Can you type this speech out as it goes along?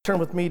Turn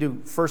with me to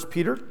 1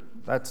 Peter.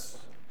 If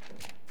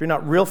you're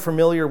not real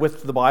familiar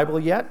with the Bible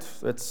yet,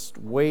 it's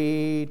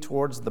way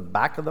towards the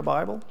back of the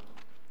Bible.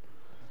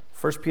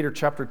 1 Peter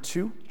chapter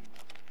 2.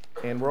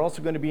 And we're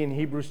also going to be in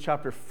Hebrews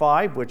chapter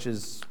 5, which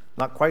is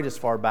not quite as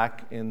far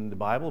back in the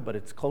Bible, but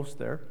it's close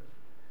there.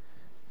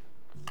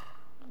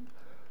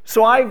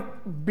 So I've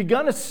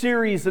begun a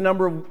series a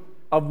number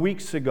of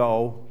weeks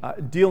ago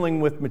dealing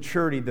with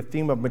maturity, the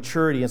theme of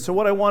maturity. And so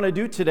what I want to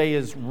do today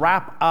is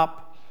wrap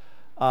up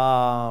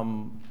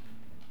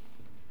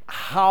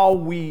how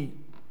we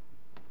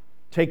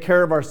take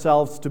care of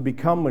ourselves to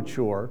become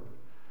mature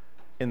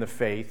in the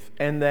faith.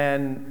 And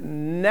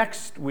then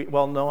next week,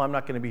 well, no, I'm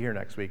not going to be here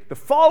next week. The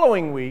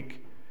following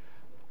week,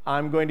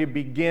 I'm going to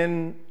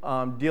begin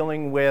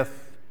dealing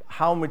with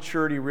how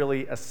maturity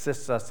really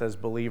assists us as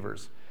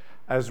believers,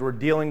 as we're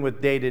dealing with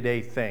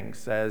day-to-day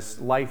things, as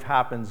life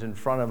happens in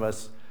front of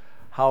us,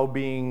 how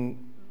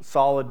being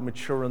solid,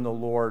 mature in the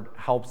Lord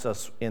helps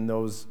us in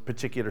those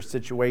particular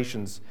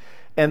situations,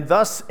 and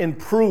thus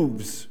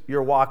improves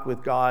your walk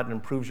with God,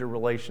 improves your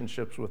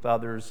relationships with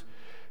others,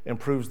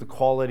 improves the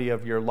quality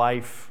of your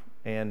life,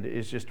 and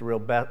is just a real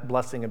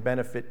blessing and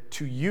benefit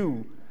to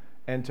you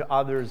and to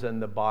others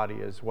in the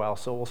body as well.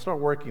 So we'll start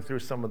working through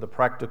some of the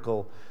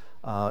practical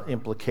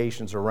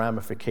implications or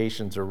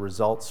ramifications or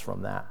results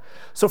from that.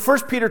 So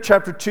 1 Peter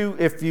chapter 2,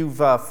 if you've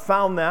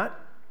found that.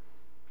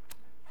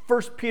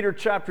 1 Peter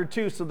chapter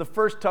 2, so the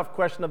first tough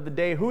question of the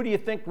day, who do you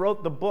think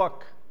wrote the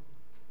book?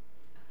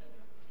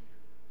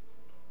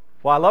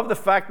 Well, I love the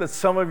fact that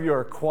some of you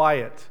are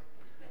quiet.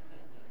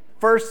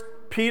 1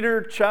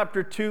 Peter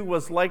chapter 2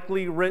 was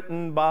likely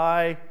written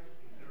by,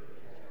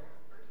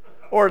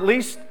 or at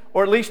least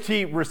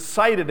he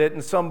recited it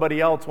and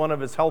somebody else, one of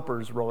his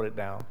helpers, wrote it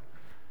down.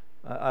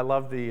 I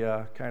love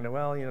the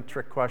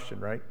trick question,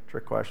 right?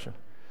 Trick question.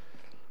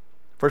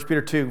 1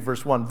 Peter 2,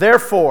 verse 1.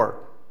 Therefore,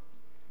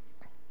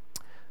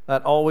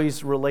 that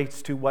always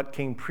relates to what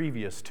came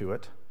previous to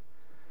it.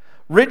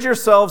 Rid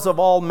yourselves of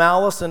all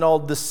malice and all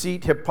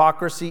deceit,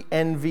 hypocrisy,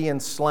 envy,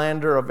 and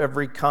slander of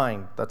every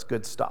kind. That's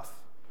good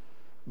stuff.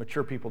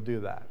 Mature people do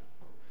that.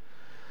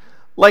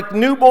 Like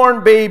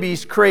newborn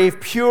babies,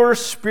 crave pure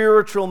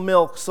spiritual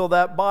milk, so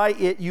that by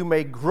it you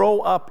may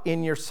grow up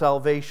in your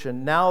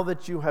salvation, now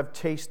that you have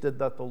tasted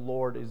that the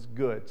Lord is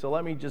good. So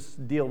let me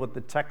just deal with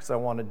the text I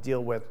want to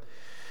deal with.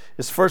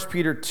 It's 1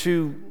 Peter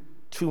 2,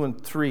 2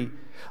 and 3.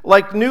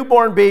 Like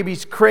newborn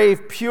babies,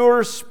 crave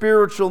pure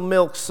spiritual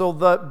milk, so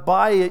that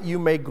by it you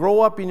may grow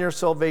up in your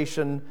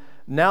salvation,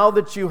 now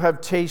that you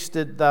have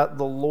tasted that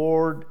the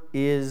Lord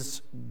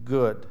is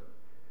good.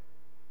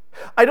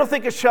 I don't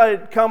think it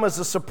should come as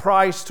a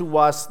surprise to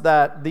us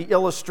that the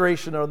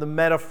illustration or the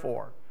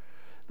metaphor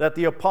that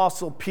the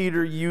Apostle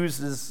Peter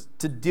uses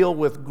to deal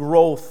with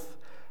growth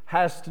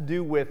has to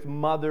do with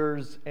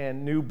mothers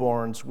and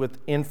newborns, with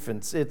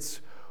infants.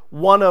 It's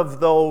one of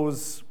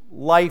those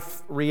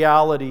life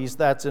realities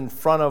that's in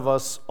front of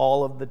us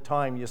all of the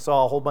time. You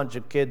saw a whole bunch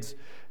of kids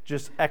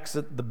just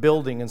exit the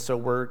building, and so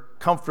we're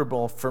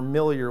comfortable,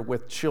 familiar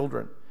with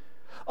children.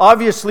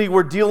 Obviously,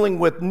 we're dealing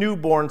with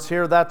newborns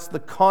here. That's the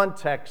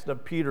context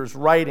of Peter's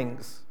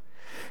writings.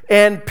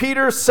 And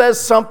Peter says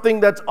something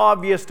that's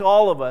obvious to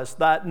all of us,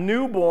 that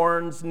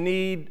newborns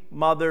need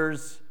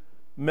mother's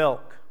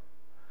milk.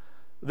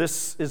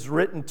 This is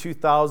written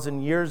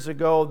 2,000 years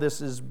ago.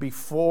 This is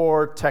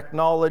before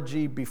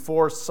technology,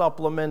 before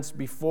supplements,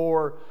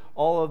 before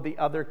all of the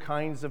other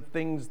kinds of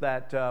things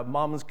that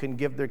moms can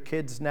give their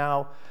kids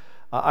now.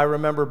 I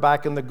remember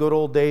back in the good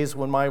old days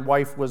when my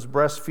wife was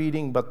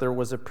breastfeeding, but there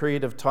was a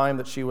period of time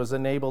that she was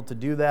unable to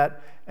do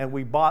that. And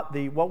we bought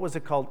what was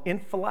it called?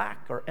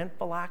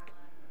 Enfalac?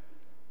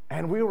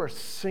 And we were a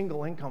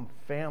single income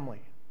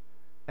family.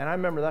 And I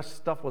remember that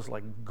stuff was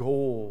like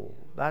gold.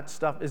 That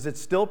stuff, is it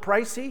still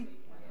pricey?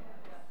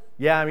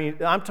 Yeah, I mean,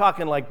 I'm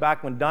talking like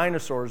back when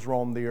dinosaurs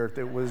roamed the earth.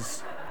 It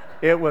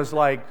was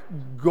like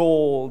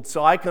gold.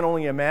 So I can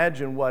only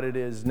imagine what it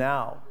is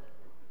now.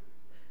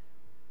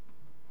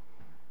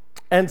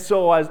 And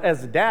so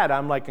as a dad,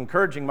 I'm like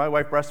encouraging my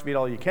wife, breastfeed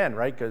all you can,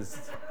 right?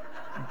 Because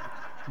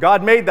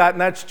God made that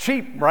and that's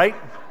cheap, right?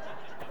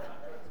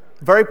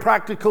 Very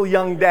practical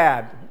young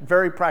dad.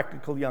 Very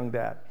practical young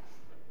dad.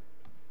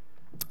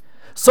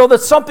 So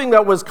that's something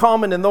that was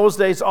common in those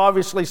days,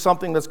 obviously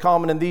something that's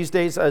common in these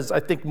days. As I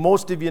think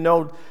most of you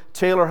know,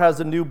 Taylor has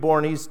a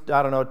newborn. He's, 2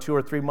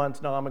 or 3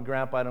 months now. I'm a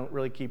grandpa. I don't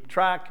really keep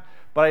track.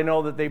 But I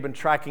know that they've been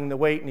tracking the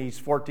weight, and he's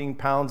 14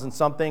 pounds and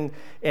something.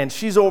 And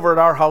she's over at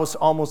our house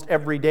almost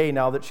every day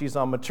now that she's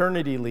on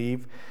maternity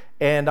leave.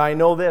 And I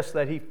know this,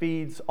 that he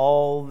feeds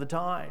all the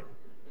time.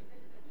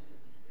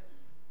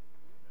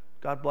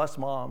 God bless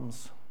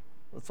moms.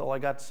 That's all I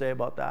got to say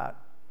about that.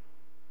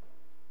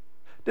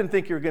 Didn't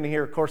think you were going to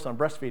hear a course on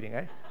breastfeeding,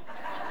 eh?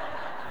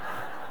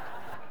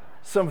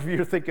 Some of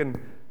you are thinking,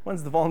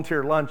 when's the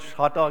volunteer lunch?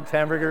 Hot dogs,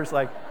 hamburgers?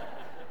 Like,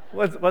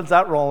 what's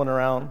that rolling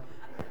around?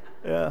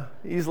 Yeah,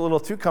 he's a little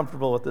too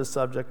comfortable with this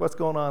subject. What's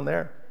going on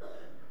there?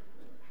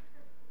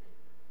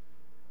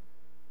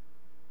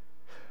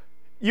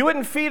 You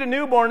wouldn't feed a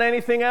newborn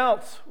anything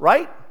else,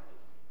 right?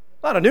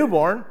 Not a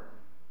newborn.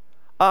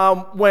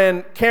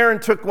 When Karen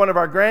took one of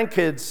our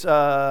grandkids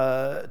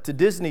to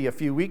Disney a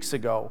few weeks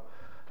ago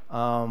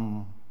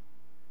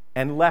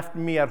and left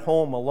me at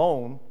home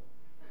alone,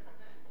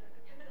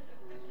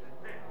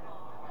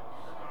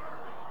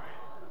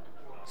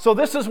 so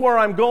this is where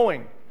I'm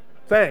going.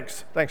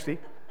 Thanks, Steve.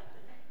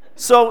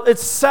 So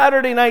it's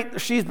Saturday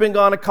night. She's been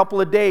gone a couple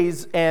of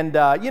days, and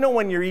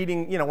when you're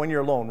eating, when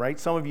you're alone, right?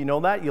 Some of you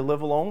know that. You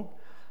live alone.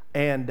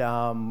 And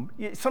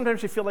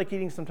sometimes you feel like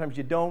eating, sometimes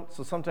you don't.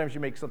 So sometimes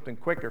you make something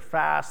quick or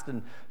fast,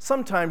 and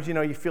sometimes,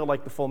 you feel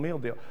like the full meal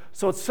deal.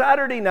 So it's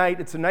Saturday night,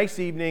 it's a nice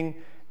evening,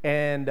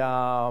 and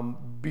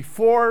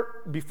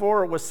before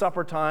it was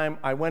supper time,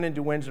 I went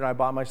into Windsor and I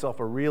bought myself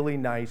a really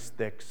nice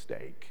thick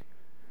steak.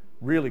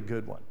 Really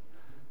good one.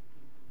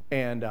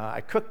 And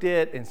I cooked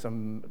it and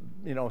some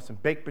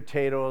baked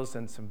potatoes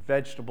and some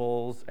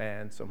vegetables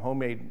and some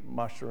homemade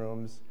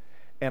mushrooms.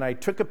 And I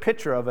took a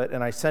picture of it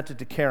and I sent it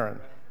to Karen.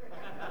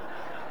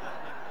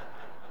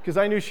 Because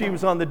I knew she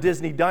was on the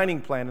Disney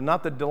dining plan and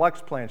not the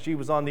deluxe plan. She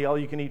was on the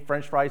all-you-can-eat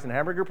French fries and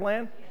hamburger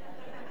plan.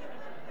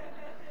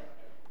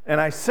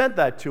 And I sent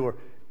that to her.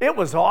 It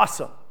was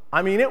awesome.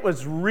 I mean, it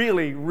was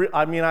really,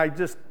 I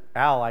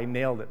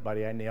nailed it,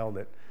 buddy. I nailed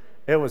it.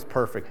 It was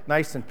perfect.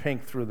 Nice and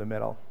pink through the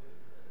middle.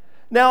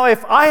 Now,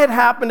 if I had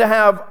happened to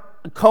have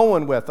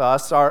Cohen with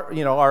us,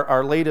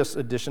 our latest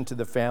addition to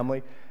the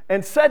family,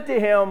 and said to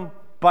him,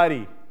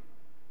 buddy,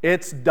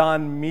 it's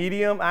done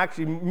medium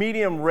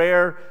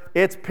rare.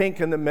 It's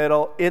pink in the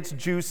middle. It's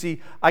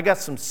juicy. I got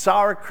some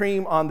sour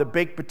cream on the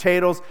baked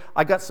potatoes.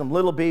 I got some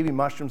little baby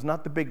mushrooms,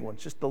 not the big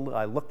ones,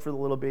 I looked for the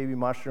little baby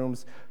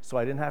mushrooms, so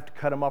I didn't have to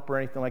cut them up or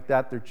anything like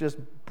that. They're just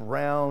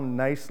brown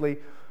nicely.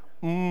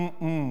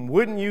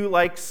 Wouldn't you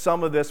like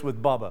some of this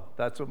with Bubba?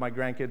 That's what my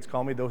grandkids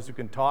call me, those who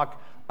can talk.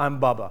 I'm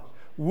Bubba.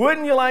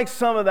 Wouldn't you like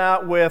some of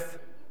that with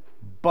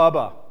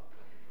Bubba,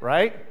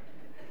 right?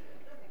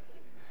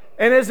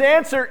 And his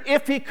answer,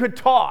 if he could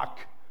talk,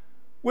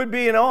 would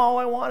be, all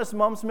I want is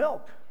Mom's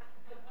milk.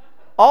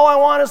 All I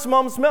want is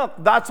Mom's milk.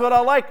 That's what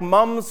I like.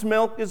 Mom's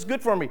milk is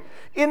good for me.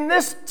 In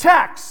this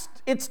text,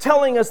 it's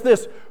telling us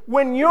this.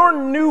 When you're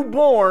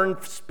newborn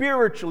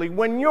spiritually,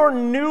 when you're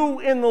new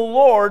in the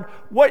Lord,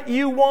 what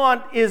you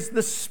want is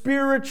the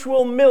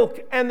spiritual milk,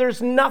 and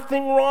there's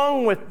nothing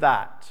wrong with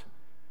that.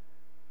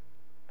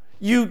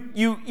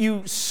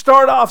 You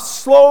start off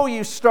slow,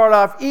 you start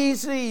off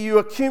easy, you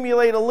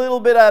accumulate a little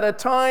bit at a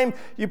time,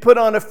 you put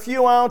on a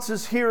few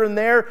ounces here and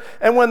there,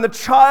 and when the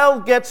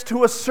child gets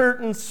to a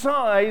certain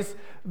size,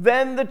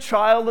 then the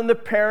child and the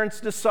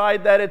parents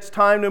decide that it's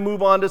time to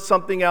move on to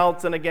something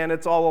else. And again,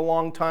 it's all a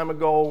long time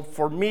ago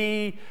for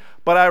me,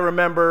 but I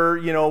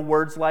remember,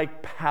 words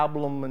like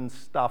pablum and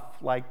stuff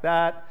like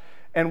that.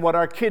 And what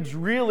our kids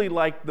really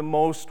liked the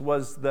most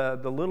was the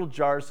little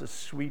jars of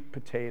sweet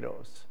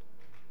potatoes.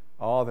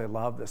 Oh, they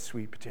love the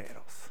sweet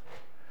potatoes.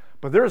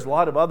 But there's a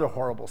lot of other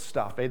horrible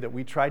stuff, that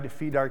we tried to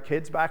feed our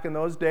kids back in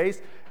those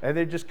days, and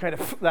they just kind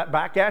of that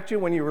back at you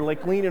when you were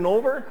like leaning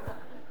over.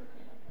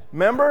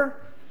 Remember?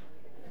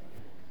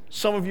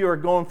 Some of you are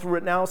going through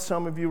it now,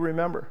 some of you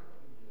remember.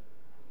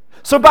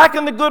 So back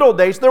in the good old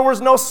days, there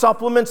was no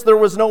supplements, there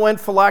was no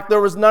Enfalac,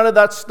 there was none of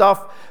that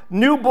stuff.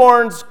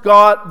 Newborns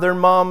got their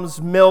mom's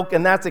milk,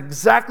 and that's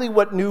exactly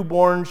what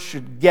newborns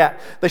should get.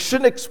 They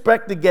shouldn't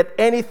expect to get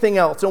anything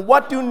else. And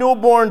what do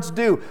newborns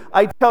do?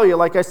 I tell you,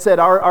 like I said,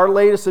 our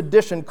latest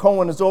addition,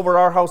 Cohen, is over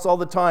at our house all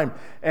the time.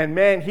 And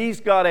man,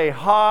 he's got a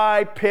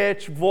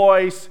high-pitched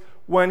voice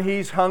when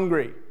he's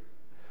hungry.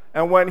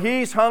 And when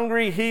he's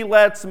hungry, he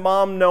lets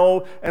Mom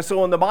know. And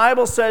so when the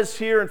Bible says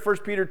here in 1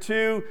 Peter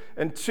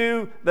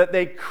 2:2 that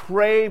they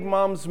crave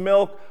Mom's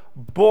milk,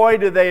 boy,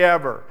 do they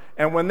ever.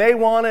 And when they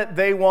want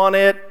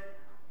it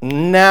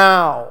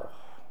now.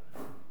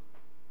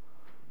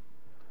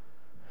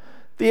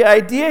 The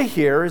idea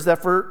here is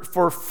that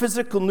for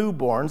physical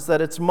newborns, that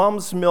it's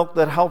Mom's milk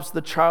that helps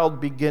the child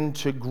begin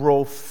to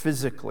grow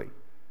physically.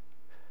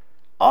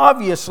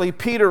 Obviously,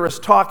 Peter is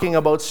talking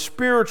about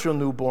spiritual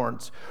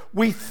newborns.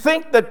 We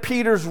think that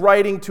Peter's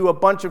writing to a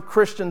bunch of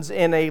Christians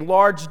in a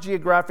large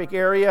geographic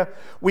area.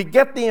 We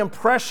get the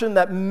impression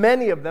that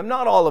many of them,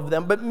 not all of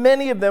them, but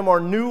many of them are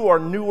new or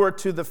newer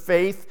to the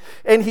faith,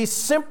 and he's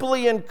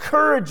simply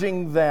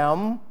encouraging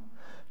them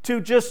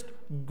to just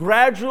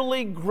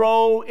gradually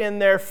grow in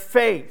their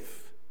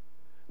faith.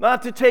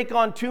 Not to take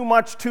on too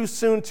much too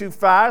soon, too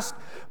fast,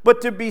 but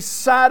to be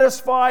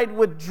satisfied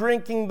with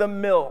drinking the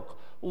milk.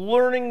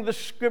 Learning the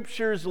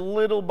scriptures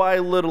little by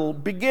little,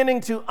 beginning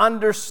to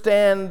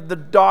understand the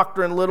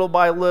doctrine little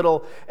by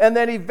little, and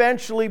then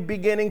eventually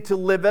beginning to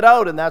live it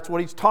out. And that's what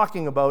he's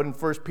talking about in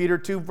 1 Peter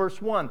 2,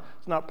 verse 1.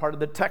 It's not part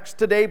of the text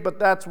today, but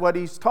that's what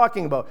he's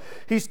talking about.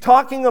 He's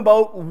talking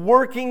about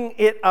working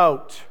it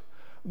out,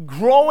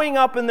 growing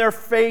up in their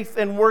faith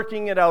and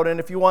working it out. And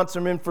if you want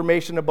some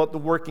information about the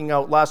working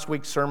out, last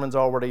week's sermon's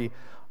already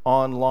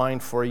online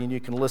for you, and you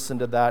can listen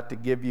to that to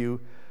give you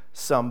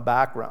some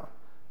background.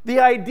 The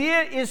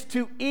idea is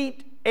to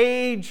eat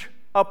age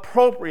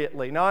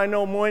appropriately. Now, I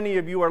know many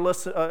of you are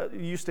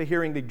used to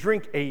hearing the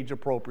drink age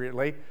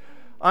appropriately.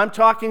 I'm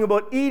talking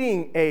about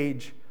eating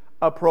age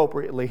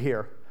appropriately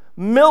here.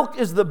 Milk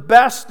is the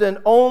best and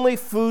only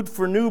food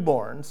for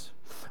newborns.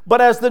 But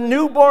as the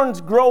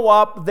newborns grow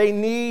up, they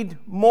need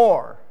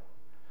more.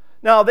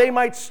 Now, they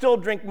might still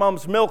drink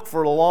mom's milk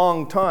for a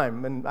long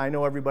time, and I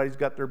know everybody's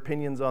got their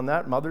opinions on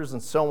that, mothers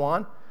and so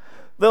on.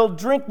 They'll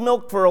drink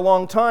milk for a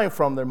long time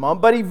from their mom,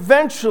 but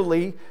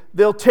eventually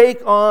they'll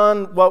take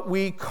on what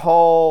we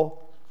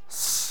call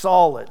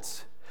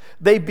solids.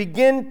 They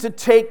begin to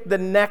take the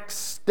next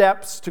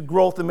steps to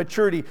growth and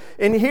maturity.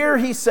 And here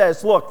he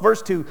says, look,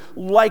 verse 2,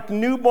 like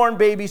newborn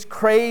babies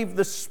crave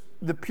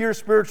the pure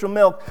spiritual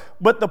milk,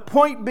 but the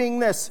point being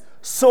this,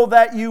 so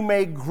that you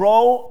may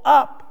grow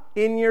up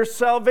in your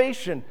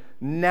salvation.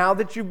 Now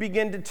that you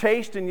begin to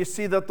taste and you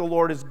see that the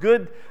Lord is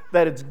good,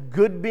 that it's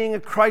good being a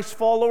Christ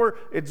follower,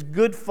 it's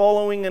good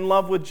following in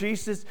love with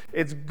Jesus,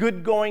 it's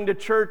good going to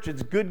church,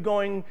 it's good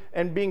going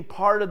and being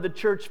part of the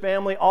church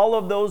family. All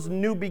of those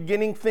new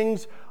beginning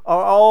things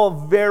are all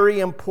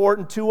very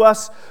important to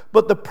us.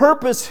 But the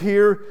purpose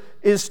here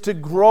is to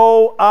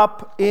grow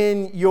up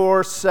in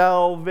your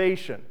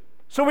salvation.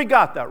 So we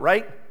got that,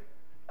 right?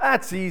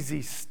 That's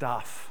easy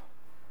stuff.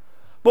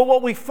 But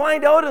what we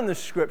find out in the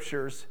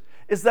scriptures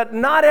is that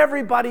not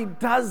everybody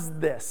does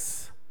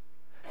this.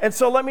 And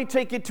so let me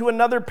take you to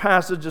another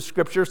passage of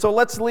Scripture. So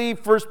let's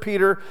leave 1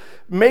 Peter,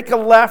 make a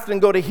left,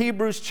 and go to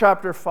Hebrews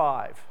chapter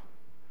 5.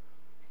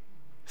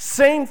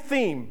 Same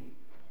theme.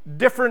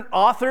 Different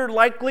author,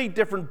 likely,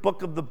 different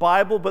book of the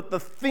Bible, but the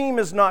theme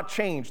has not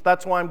changed.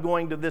 That's why I'm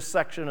going to this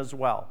section as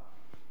well.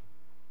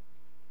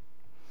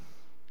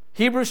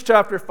 Hebrews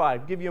chapter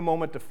 5. Give you a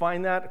moment to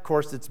find that. Of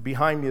course, it's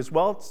behind me as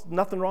well. It's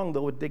nothing wrong,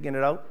 though, with digging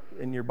it out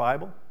in your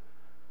Bible,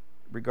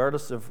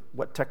 regardless of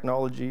what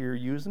technology you're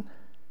using.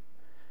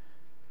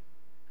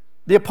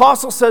 The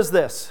apostle says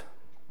this.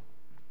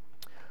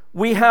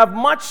 We have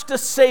much to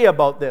say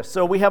about this.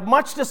 So we have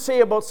much to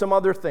say about some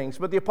other things.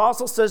 But the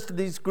apostle says to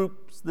this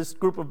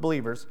group of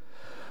believers,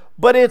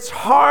 but it's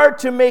hard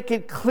to make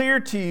it clear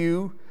to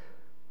you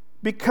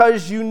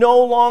because you no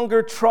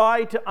longer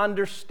try to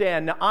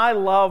understand. Now, I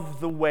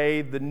love the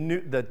way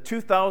the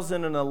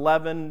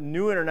 2011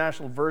 New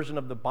International Version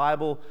of the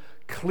Bible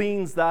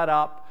cleans that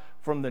up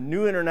from the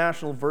New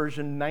International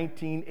Version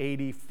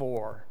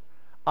 1984.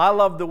 I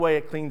love the way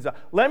it cleans up.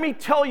 Let me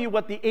tell you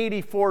what the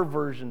 84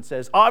 version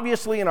says.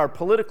 Obviously, in our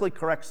politically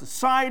correct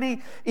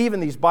society, even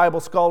these Bible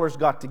scholars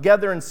got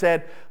together and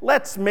said,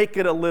 let's make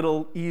it a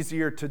little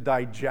easier to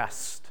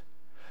digest.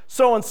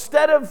 So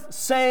instead of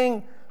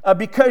saying,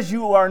 because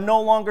you are no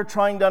longer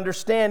trying to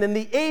understand, in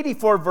the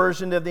 84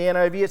 version of the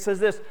NIV, it says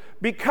this,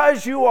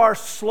 because you are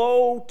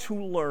slow to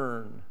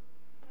learn.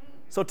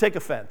 So take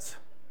offense,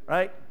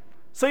 right?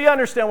 So you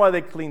understand why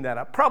they cleaned that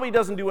up. Probably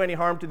doesn't do any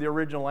harm to the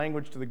original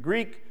language, to the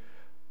Greek,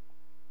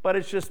 but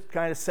it's just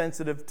kind of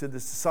sensitive to the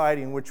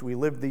society in which we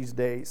live these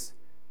days.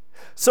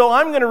 So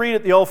I'm going to read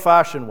it the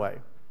old-fashioned way.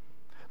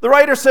 The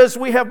writer says,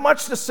 we have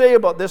much to say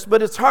about this,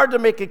 but it's hard to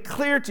make it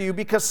clear to you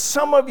because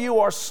some of you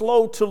are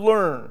slow to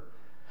learn.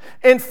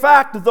 In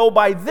fact, though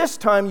by this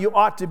time you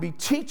ought to be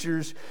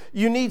teachers,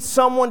 you need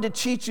someone to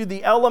teach you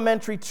the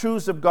elementary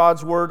truths of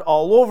God's Word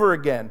all over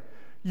again.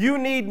 You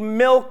need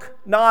milk,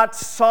 not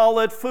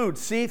solid food.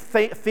 See,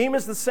 theme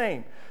is the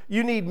same.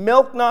 You need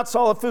milk, not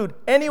solid food.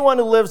 Anyone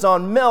who lives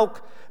on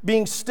milk,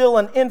 being still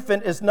an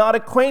infant, is not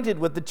acquainted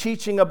with the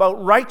teaching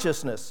about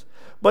righteousness.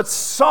 But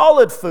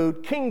solid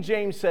food, King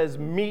James says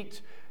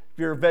meat. If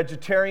you're a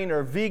vegetarian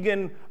or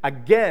vegan,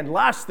 again,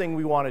 last thing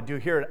we want to do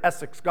here at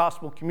Essex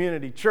Gospel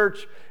Community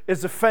Church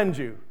is offend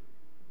you.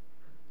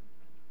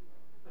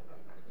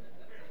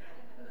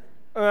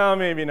 Well,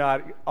 maybe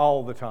not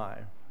all the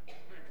time.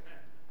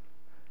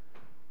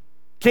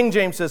 King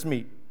James says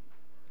meat.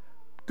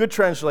 Good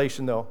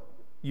translation, though.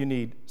 You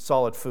need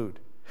solid food.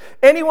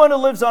 Anyone who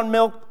lives on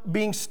milk,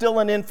 being still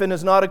an infant,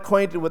 is not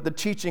acquainted with the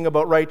teaching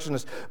about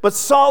righteousness. But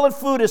solid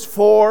food is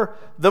for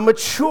the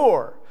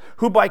mature,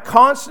 who by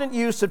constant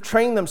use have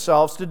trained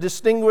themselves to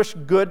distinguish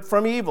good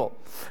from evil.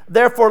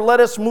 Therefore, let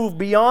us move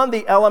beyond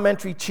the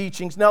elementary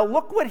teachings. Now,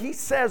 look what he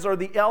says are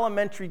the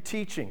elementary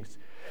teachings.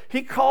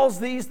 He calls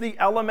these the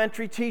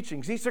elementary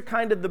teachings. These are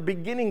kind of the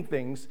beginning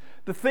things,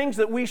 the things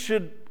that we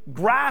should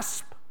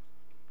grasp,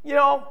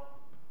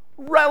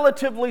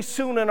 relatively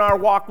soon in our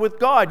walk with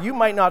God. You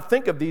might not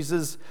think of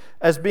these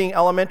as being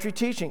elementary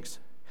teachings.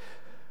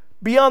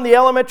 Beyond the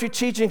elementary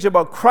teachings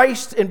about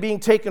Christ and being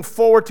taken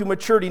forward to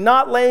maturity,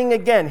 not laying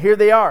again, here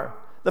they are,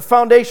 the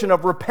foundation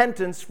of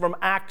repentance from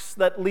acts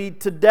that lead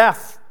to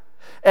death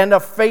and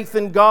of faith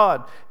in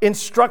God,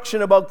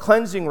 instruction about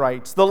cleansing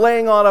rites, the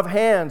laying on of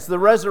hands, the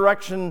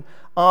resurrection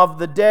of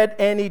the dead,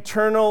 and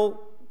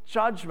eternal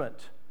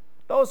judgment.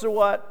 Those are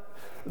what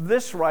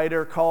this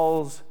writer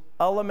calls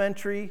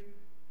elementary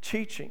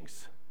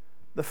teachings,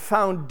 the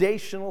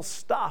foundational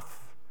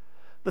stuff,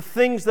 the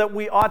things that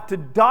we ought to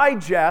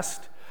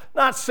digest,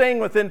 not saying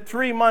within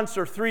 3 months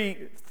or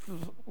three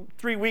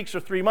weeks or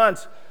 3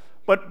 months,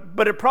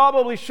 but it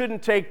probably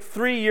shouldn't take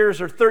 3 years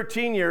or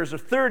 13 years or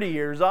 30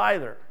 years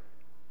either.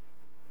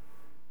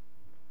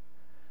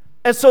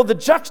 And so the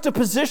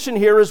juxtaposition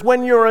here is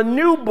when you're a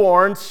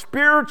newborn,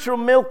 spiritual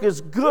milk is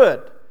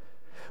good.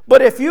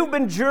 But if you've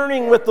been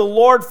journeying with the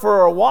Lord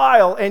for a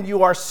while and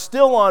you are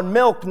still on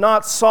milk,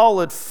 not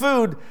solid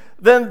food,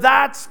 then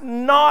that's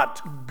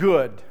not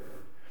good.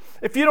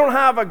 If you don't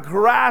have a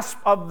grasp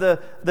of the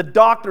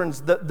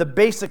doctrines, the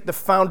basic, the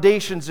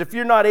foundations, if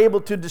you're not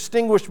able to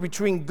distinguish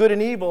between good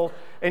and evil,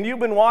 and you've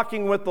been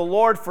walking with the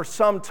Lord for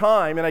some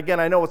time, and again,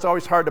 I know it's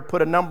always hard to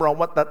put a number on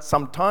what that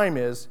some time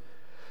is,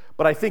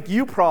 but I think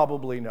you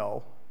probably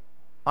know.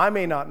 I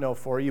may not know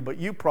for you, but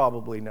you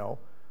probably know.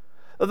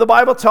 The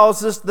Bible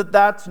tells us that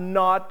that's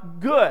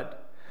not good.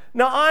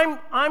 Now,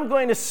 I'm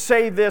going to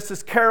say this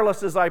as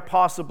careless as I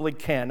possibly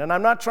can, and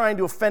I'm not trying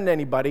to offend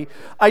anybody.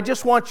 I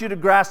just want you to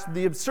grasp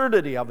the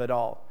absurdity of it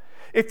all.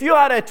 If you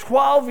had a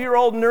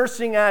 12-year-old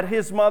nursing at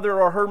his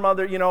mother or her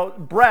mother,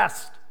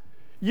 breast,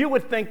 you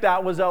would think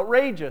that was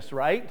outrageous,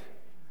 right?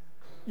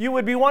 You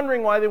would be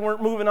wondering why they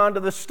weren't moving on to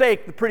the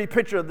steak, the pretty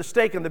picture of the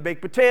steak and the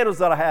baked potatoes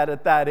that I had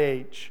at that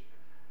age.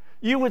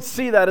 You would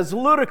see that as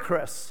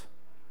ludicrous.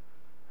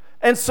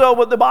 And so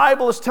what the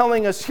Bible is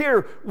telling us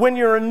here, when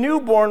you're a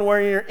newborn,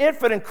 when you're an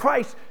infant in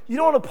Christ, you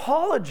don't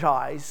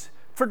apologize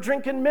for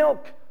drinking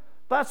milk.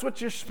 That's what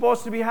you're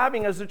supposed to be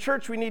having. As a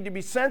church, we need to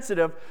be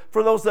sensitive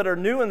for those that are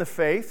new in the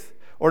faith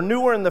or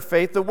newer in the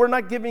faith, that we're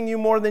not giving you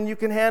more than you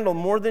can handle,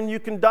 more than you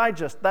can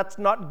digest. That's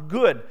not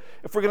good.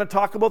 If we're going to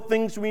talk about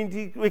things, we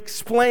need to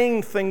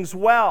explain things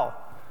well.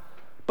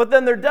 But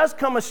then there does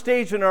come a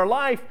stage in our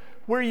life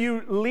where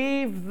you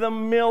leave the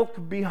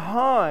milk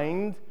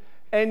behind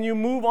and you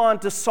move on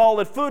to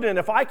solid food. And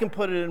if I can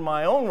put it in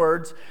my own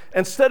words,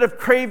 instead of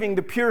craving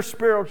the pure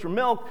spiritual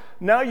milk,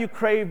 now you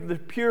crave the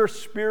pure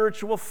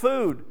spiritual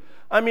food.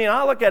 I mean,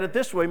 I look at it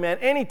this way, man.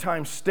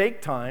 Anytime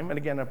steak time, and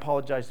again, I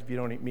apologize if you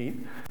don't eat meat.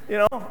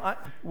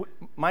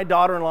 My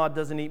daughter-in-law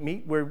doesn't eat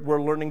meat.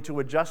 We're learning to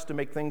adjust to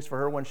make things for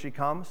her when she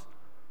comes.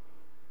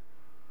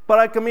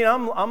 But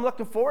I'm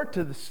looking forward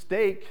to the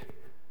steak.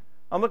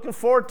 I'm looking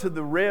forward to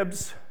the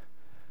ribs.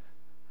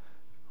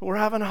 We're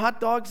having hot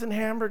dogs and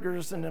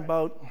hamburgers in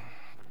about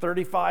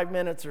 35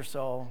 minutes or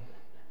so.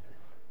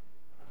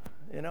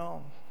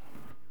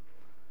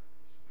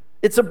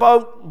 It's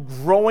about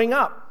growing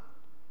up.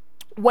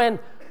 When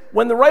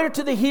the writer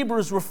to the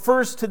Hebrews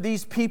refers to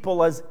these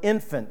people as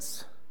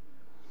infants,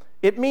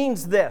 it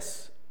means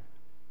this.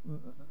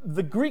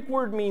 The Greek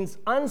word means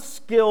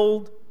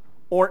unskilled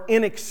or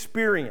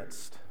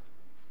inexperienced.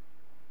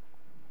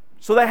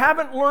 So they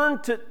haven't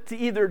learned to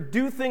either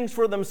do things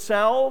for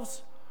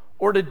themselves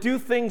or to do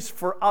things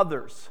for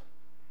others.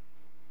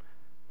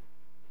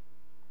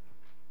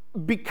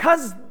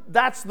 Because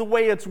that's the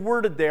way it's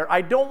worded there,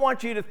 I don't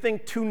want you to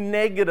think too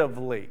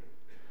negatively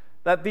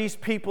that these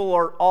people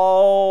are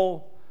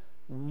all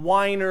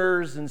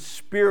whiners and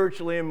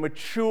spiritually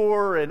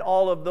immature and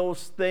all of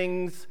those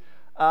things.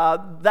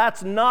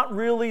 That's not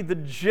really the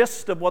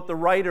gist of what the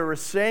writer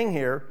is saying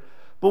here.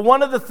 But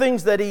one of the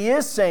things that he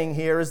is saying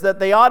here is that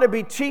they ought to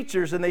be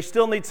teachers and they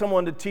still need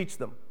someone to teach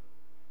them.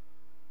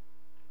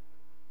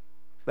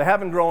 They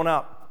haven't grown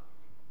up.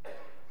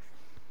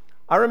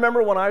 I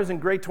remember when I was in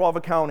grade 12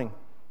 accounting,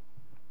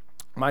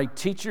 my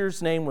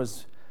teacher's name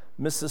was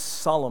Mrs.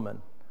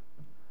 Solomon.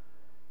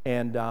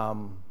 And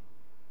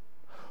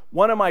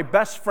one of my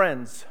best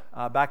friends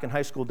back in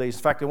high school days,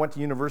 in fact, I went to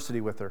university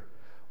with her.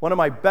 One of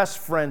my best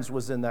friends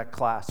was in that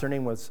class. Her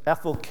name was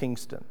Ethel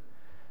Kingston.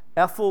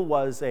 Ethel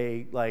was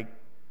a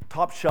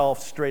top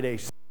shelf straight A,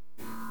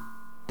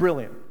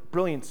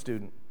 brilliant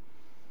student,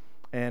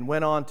 and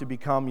went on to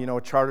become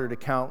a chartered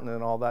accountant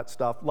and all that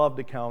stuff. Loved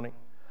accounting.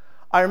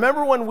 I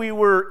remember when we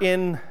were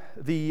in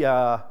the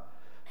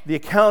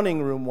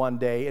accounting room one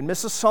day, and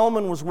Mrs.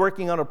 Solomon was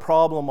working on a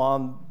problem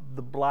on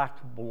the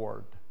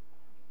blackboard,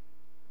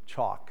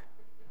 chalk.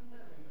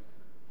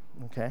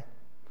 Okay?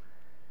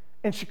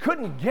 And she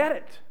couldn't get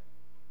it.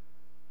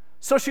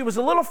 So she was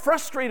a little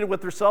frustrated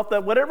with herself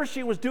that whatever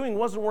she was doing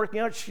wasn't working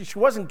out. She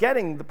wasn't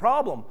getting the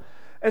problem.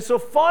 And so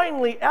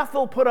finally,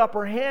 Ethel put up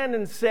her hand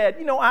and said,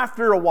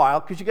 after a while,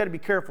 because you got to be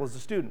careful as a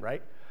student,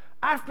 right?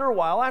 After a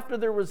while, after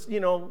there was, we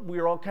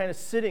were all kind of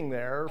sitting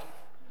there,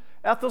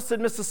 Ethel said,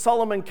 Mrs.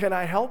 Solomon, can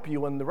I help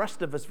you? And the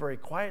rest of us very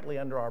quietly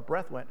under our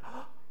breath went,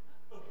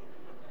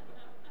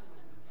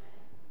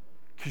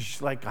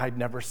 because I'd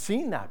never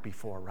seen that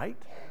before, right?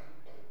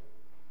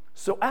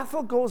 So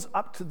Ethel goes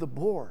up to the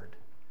board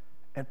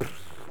and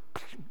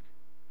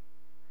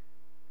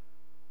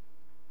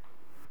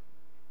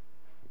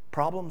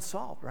problem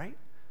solved, right?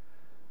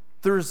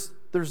 There's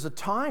a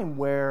time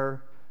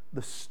where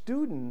the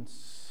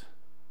students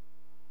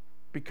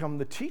become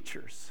the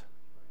teachers.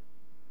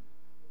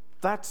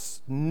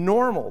 That's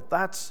normal.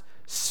 That's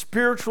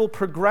spiritual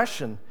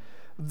progression.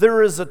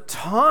 There is a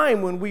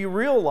time when we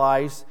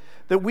realize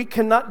that we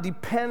cannot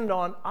depend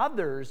on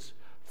others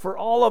for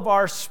all of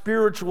our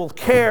spiritual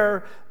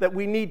care, that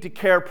we need to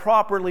care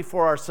properly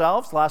for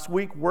ourselves. Last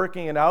week,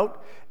 working it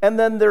out. And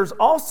then there's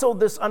also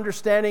this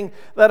understanding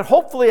that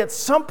hopefully at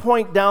some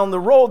point down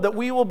the road that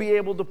we will be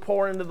able to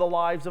pour into the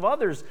lives of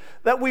others,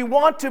 that we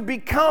want to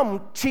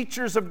become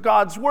teachers of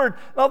God's Word.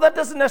 Now, that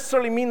doesn't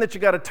necessarily mean that you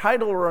got a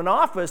title or an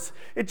office.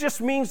 It just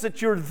means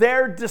that you're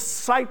there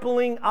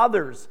discipling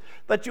others,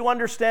 that you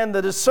understand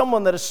that as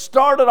someone that has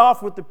started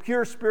off with the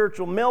pure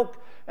spiritual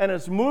milk and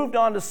has moved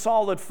on to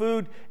solid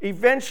food,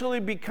 eventually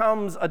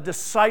becomes a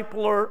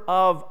discipler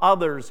of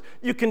others.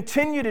 You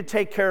continue to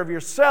take care of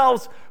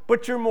yourselves,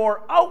 but you're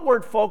more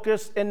outward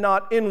focused and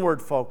not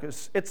inward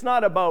focused. It's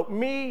not about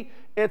me,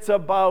 it's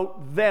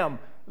about them.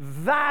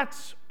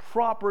 That's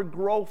proper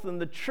growth in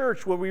the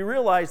church, where we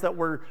realize that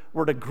we're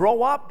to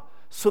grow up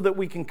so that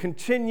we can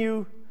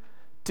continue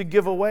to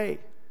give away.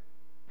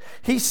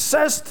 He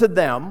says to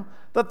them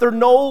that they're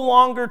no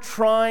longer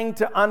trying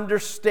to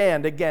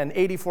understand. Again,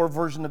 84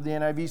 version of the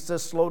NIV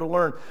says slow to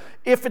learn.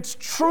 If it's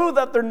true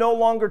that they're no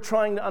longer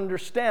trying to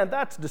understand,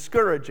 that's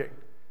discouraging.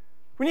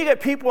 When you get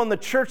people in the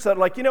church that are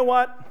like, you know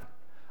what?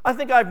 I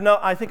think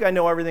I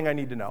know everything I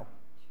need to know.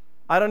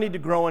 I don't need to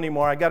grow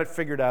anymore. I got it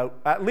figured out.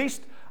 At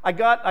least I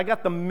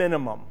got the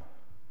minimum.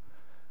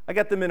 I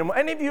got the minimum.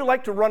 Any of you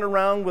like to run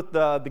around with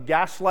the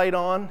gas light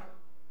on?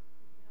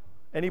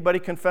 Anybody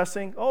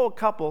confessing? Oh, a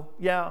couple.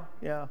 Yeah.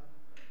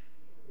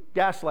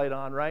 Gaslight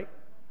on, right?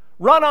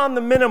 Run on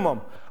the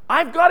minimum.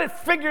 I've got it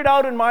figured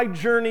out in my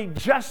journey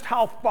just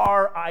how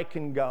far I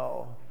can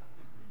go.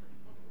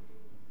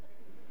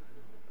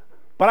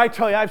 But I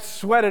tell you, I've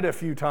sweated a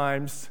few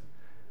times.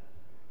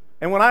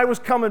 And when I was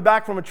coming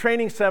back from a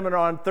training seminar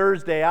on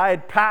Thursday, I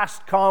had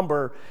passed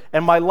Comber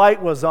and my light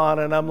was on,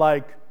 and I'm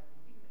like,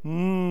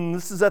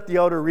 this is at the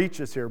outer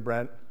reaches here,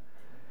 Brent.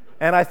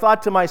 And I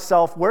thought to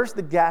myself, where's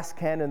the gas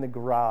can in the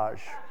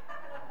garage?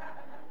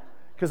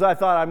 Because I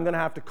thought I'm going to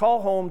have to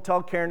call home,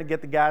 tell Karen to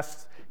get the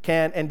gas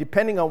can, and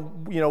depending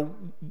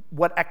on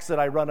what exit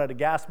I run out of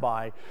gas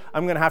by,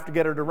 I'm going to have to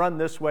get her to run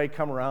this way,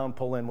 come around,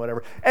 pull in,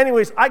 whatever.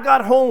 Anyways, I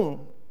got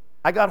home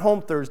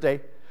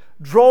Thursday,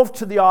 drove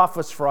to the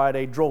office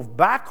Friday, drove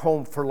back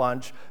home for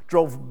lunch,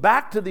 drove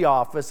back to the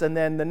office, and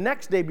then the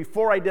next day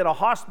before I did a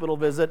hospital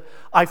visit,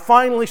 I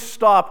finally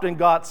stopped and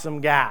got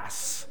some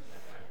gas.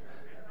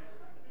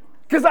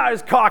 Because I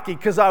was cocky,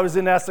 because I was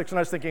in Essex, and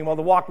I was thinking, well,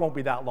 the walk won't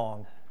be that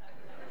long.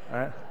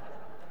 Right?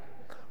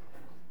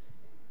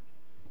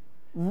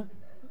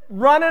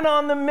 Running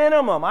on the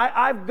minimum.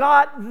 I've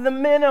got the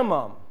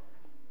minimum.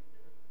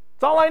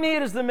 That's all I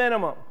need is the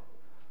minimum.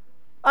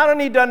 I don't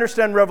need to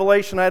understand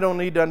Revelation. I don't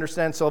need to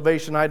understand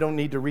salvation. I don't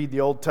need to read the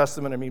Old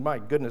Testament. I mean, my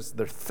goodness,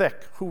 they're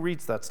thick. Who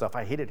reads that stuff?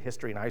 I hated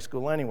history in high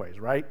school anyways,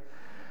 right?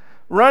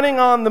 Running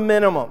on the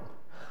minimum.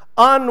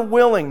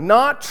 Unwilling,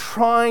 not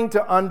trying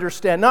to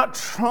understand, not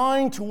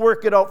trying to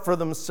work it out for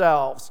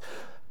themselves.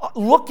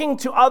 Looking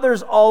to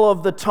others all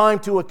of the time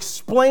to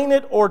explain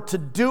it or to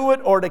do it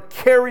or to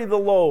carry the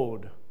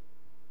load.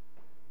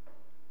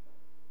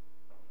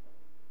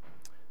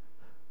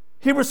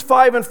 Hebrews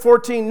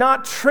 5:14,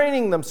 not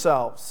training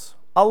themselves.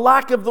 A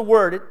lack of the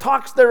word. It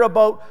talks there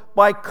about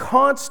by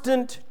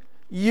constant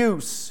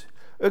use.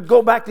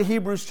 Go back to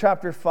Hebrews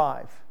chapter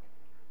 5.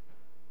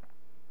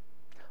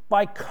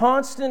 By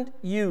constant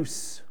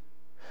use.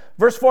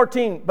 Verse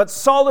 14, but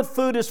solid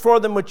food is for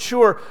the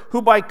mature,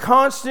 who by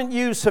constant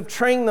use have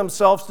trained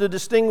themselves to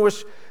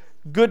distinguish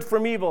good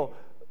from evil.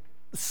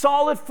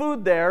 Solid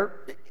food there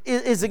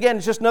is again,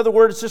 it's just another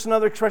word, it's just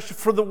another expression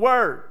for the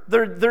Word.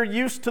 They're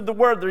used to the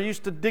Word. They're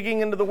used to digging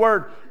into the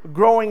Word,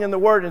 growing in the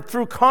Word. And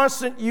through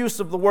constant use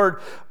of the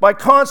Word, by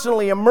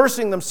constantly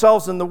immersing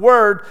themselves in the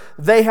Word,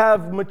 they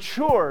have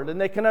matured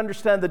and they can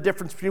understand the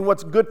difference between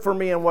what's good for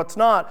me and what's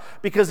not,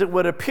 because it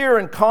would appear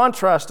in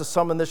contrast to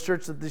some in this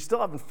church that they still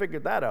haven't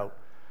figured that out.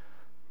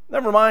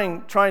 Never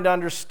mind trying to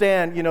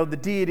understand, the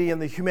deity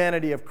and the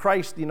humanity of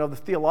Christ,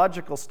 the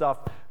theological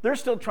stuff. They're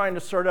still trying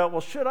to sort out, well,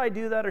 should I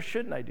do that or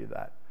shouldn't I do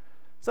that?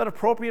 Is that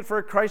appropriate for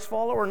a Christ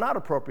follower or not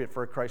appropriate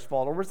for a Christ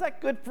follower? Is that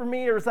good for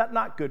me or is that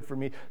not good for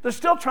me? They're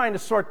still trying to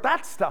sort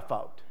that stuff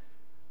out.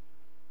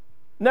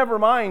 Never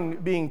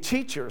mind being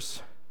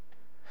teachers.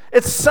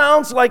 It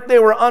sounds like they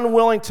were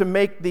unwilling to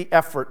make the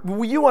effort.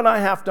 You and I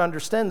have to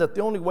understand that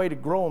the only way to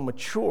grow and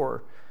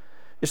mature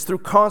is through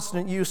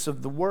constant use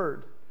of the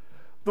Word.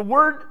 The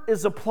Word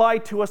is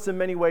applied to us in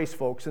many ways,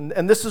 folks,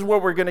 and this is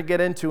what we're going to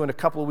get into in a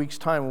couple of weeks'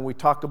 time when we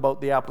talk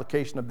about the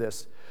application of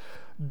this.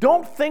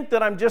 Don't think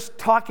that I'm just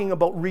talking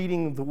about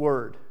reading the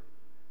Word.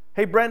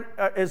 Hey, Brent,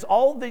 is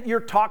all that you're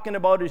talking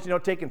about is,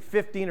 taking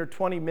 15 or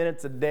 20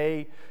 minutes a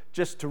day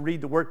just to read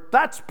the Word?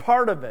 That's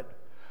part of it.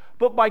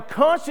 But by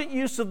constant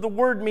use of the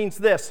Word means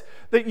this,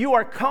 that you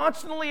are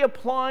constantly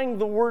applying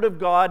the Word of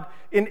God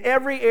in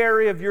every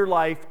area of your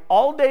life,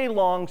 all day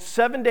long,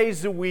 7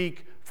 days a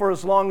week, for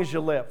as long as you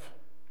live.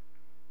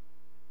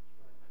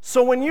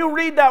 So when you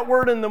read that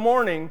Word in the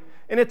morning,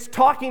 and it's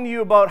talking to you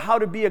about how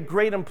to be a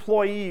great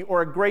employee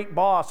or a great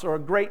boss or a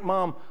great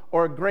mom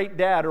or a great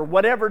dad or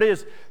whatever it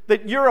is,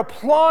 that you're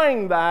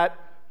applying that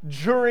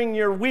during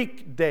your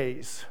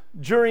weekdays,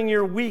 during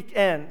your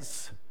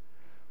weekends,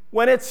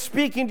 when it's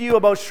speaking to you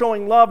about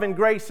showing love and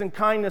grace and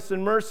kindness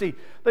and mercy,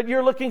 that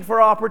you're looking for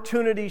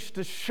opportunities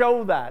to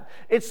show that.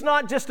 It's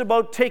not just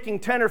about taking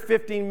 10 or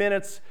 15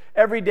 minutes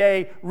every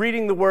day,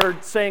 reading the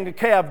Word, saying,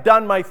 okay, I've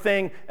done my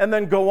thing, and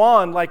then go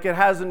on like it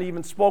hasn't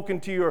even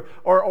spoken to you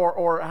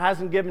or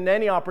hasn't given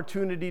any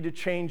opportunity to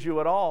change you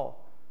at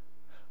all.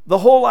 The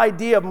whole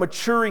idea of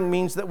maturing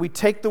means that we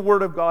take the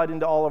Word of God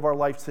into all of our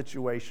life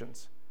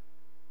situations.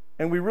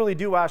 And we really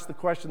do ask the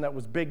question that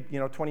was big,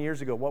 20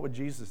 years ago, what would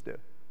Jesus do?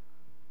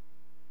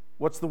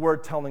 What's the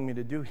Word telling me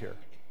to do here?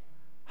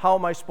 How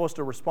am I supposed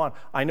to respond?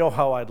 I know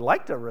how I'd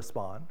like to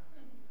respond.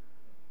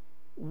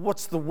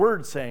 What's the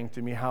Word saying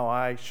to me how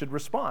I should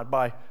respond?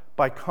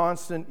 By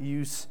constant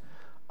use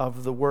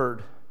of the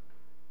Word.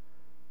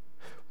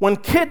 When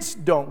kids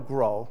don't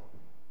grow,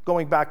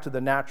 going back to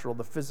the natural,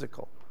 the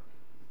physical,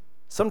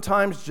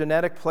 sometimes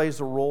genetic plays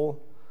a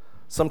role.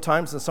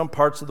 Sometimes in some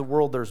parts of the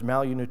world there's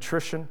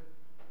malnutrition.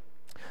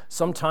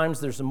 Sometimes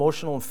there's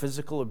emotional and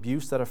physical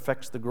abuse that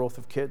affects the growth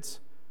of kids.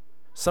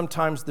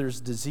 Sometimes there's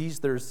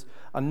disease. There's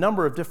a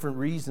number of different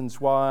reasons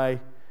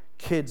why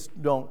kids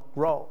don't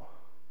grow.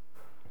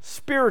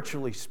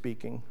 Spiritually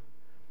speaking,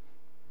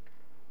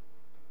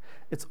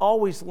 it's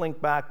always linked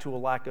back to a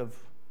lack of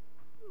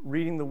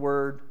reading the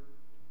Word,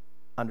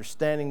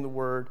 understanding the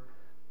Word,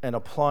 and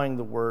applying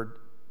the Word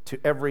to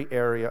every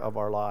area of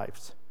our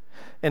lives.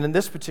 And in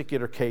this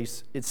particular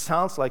case, it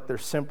sounds like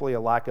there's simply a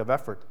lack of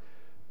effort.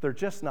 They're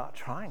just not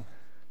trying.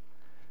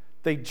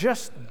 They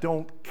just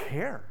don't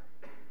care.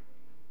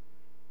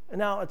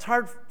 Now, it's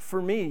hard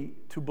for me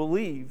to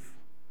believe,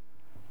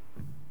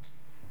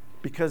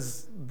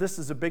 because this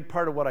is a big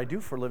part of what I do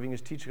for a living,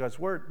 is teach God's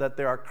Word, that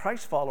there are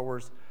Christ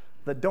followers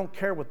that don't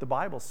care what the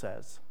Bible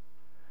says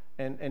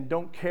and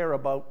don't care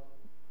about,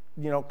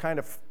 kind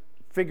of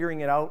figuring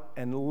it out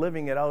and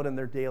living it out in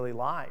their daily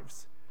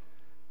lives,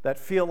 that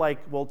feel like,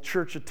 well,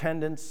 church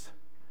attendance,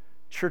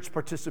 church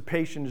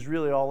participation is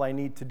really all I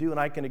need to do, and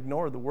I can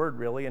ignore the Word,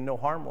 really, and no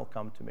harm will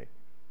come to me.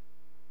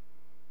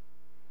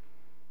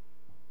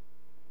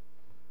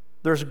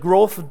 There's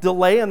growth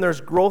delay and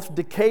there's growth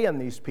decay in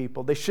these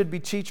people. They should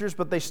be teachers,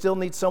 but they still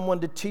need someone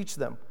to teach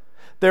them.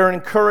 They're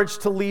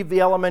encouraged to leave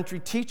the elementary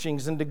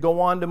teachings and to go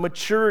on to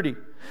maturity.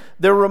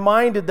 They're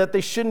reminded that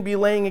they shouldn't be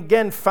laying,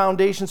 again,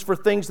 foundations for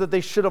things that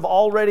they should have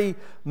already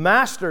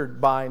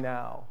mastered by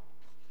now.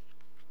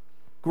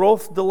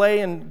 Growth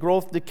delay and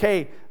growth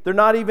decay. They're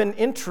not even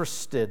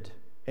interested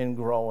in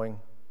growing.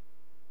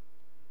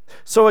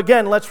 So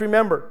again, let's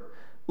remember,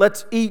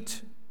 let's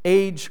eat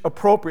age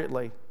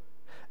appropriately.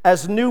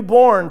 As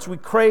newborns, we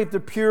crave the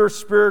pure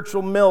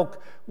spiritual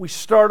milk. We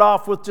start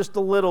off with just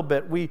a little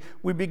bit. We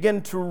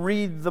begin to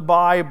read the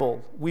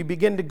Bible. We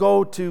begin to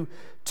go to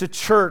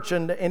church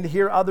and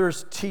hear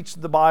others teach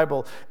the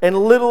Bible. And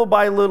little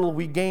by little,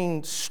 we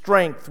gain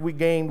strength, we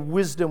gain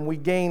wisdom, we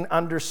gain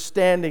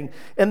understanding.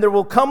 And there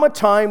will come a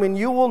time, and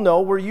you will know,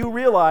 where you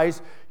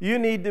realize you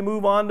need to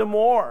move on to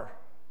more.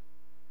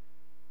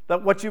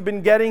 That what you've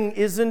been getting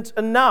isn't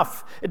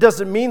enough. It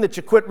doesn't mean that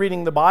you quit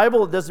reading the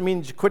Bible. It doesn't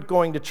mean that you quit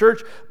going to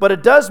church. But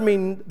it does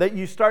mean that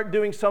you start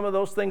doing some of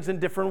those things in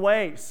different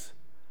ways,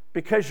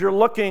 because you're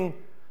looking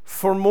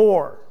for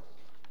more.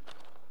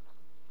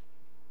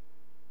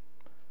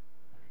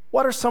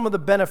 What are some of the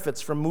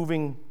benefits from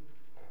moving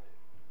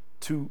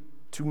to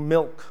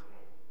milk,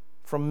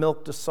 from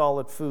milk to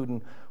solid food?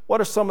 And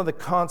what are some of the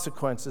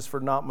consequences for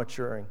not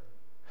maturing?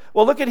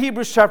 Well, look at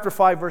Hebrews chapter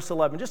 5, verse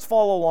 11. Just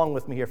follow along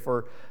with me here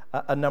for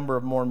a number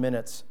of more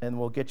minutes, and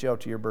we'll get you out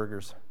to your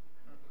burgers.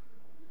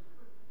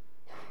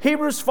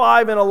 Hebrews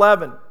 5 and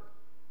 11.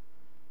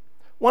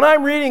 When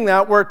I'm reading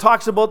that, where it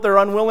talks about their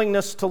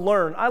unwillingness to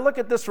learn, I look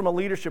at this from a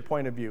leadership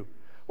point of view.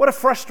 What a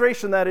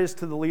frustration that is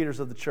to the leaders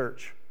of the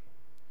church,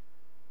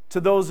 to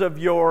those of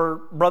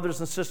your brothers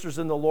and sisters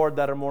in the Lord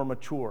that are more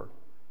mature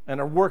and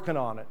are working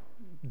on it,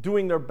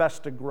 doing their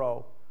best to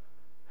grow.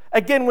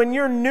 Again, when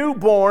you're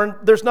newborn,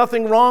 there's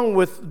nothing wrong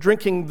with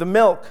drinking the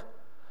milk.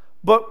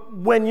 But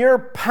when you're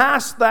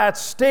past that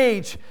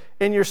stage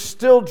and you're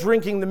still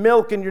drinking the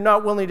milk and you're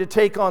not willing to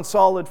take on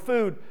solid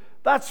food,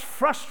 that's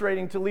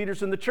frustrating to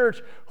leaders in the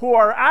church who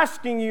are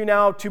asking you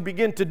now to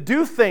begin to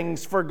do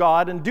things for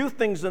God and do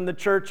things in the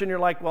church, and you're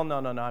like, well, no,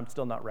 I'm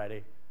still not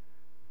ready.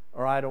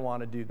 Or I don't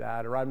want to do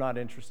that, or I'm not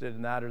interested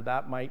in that, or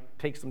that might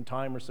take some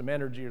time or some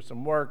energy or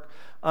some work.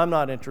 I'm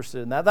not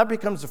interested in that. That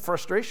becomes a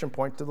frustration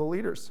point to the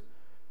leaders.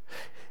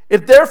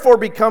 It therefore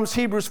becomes,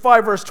 Hebrews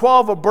 5 verse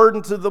 12, a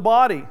burden to the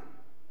body.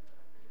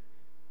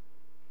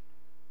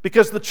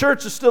 Because the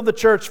church is still the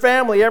church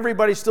family.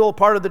 Everybody's still a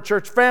part of the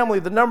church family.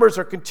 The numbers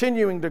are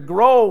continuing to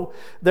grow.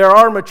 There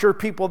are mature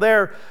people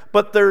there.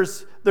 But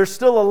there's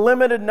still a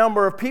limited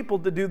number of people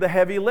to do the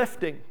heavy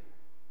lifting.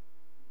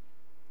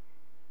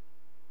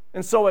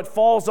 And so it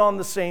falls on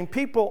the same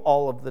people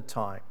all of the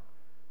time.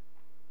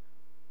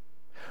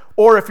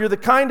 or if you're the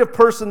kind of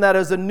person that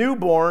is a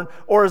newborn,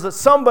 or is it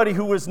somebody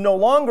who is no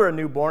longer a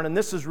newborn, and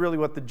this is really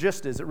what the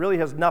gist is. It really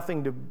has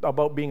nothing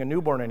about being a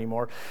newborn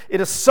anymore. It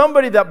is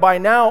somebody that by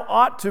now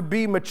ought to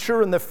be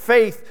mature in the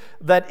faith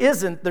that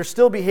isn't. They're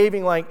still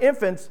behaving like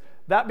infants.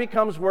 That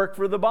becomes work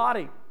for the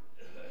body.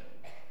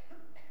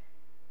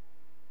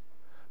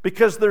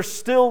 Because they're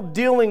still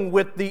dealing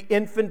with the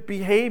infant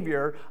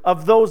behavior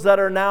of those that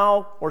are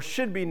now, or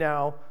should be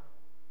now,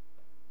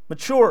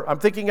 mature. I'm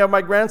thinking of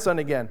my grandson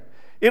again.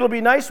 It'll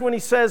be nice when he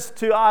says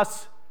to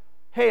us,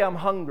 "Hey, I'm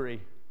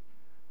hungry,"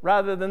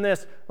 rather than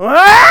this,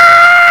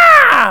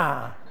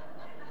 "Ah!"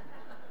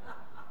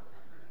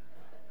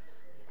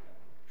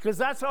 Because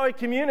that's how he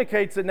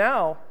communicates it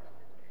now.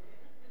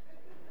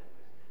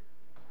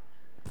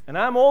 And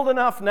I'm old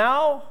enough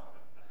now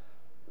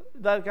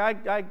that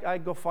I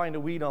go find a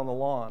weed on the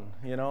lawn,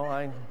 you know.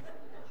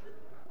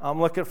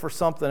 I'm looking for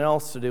something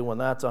else to do when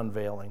that's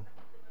unveiling.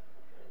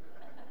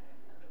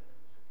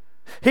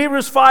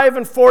 Hebrews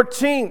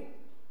 5:14.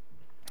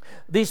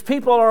 These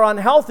people are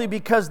unhealthy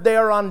because they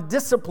are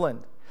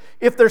undisciplined.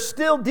 If they're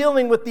still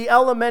dealing with the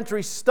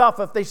elementary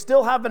stuff, if they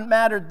still haven't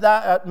mastered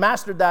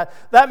that,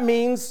 that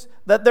means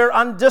that they're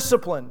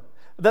undisciplined,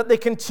 that they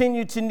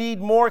continue to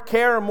need more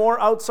care and more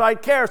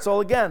outside care. So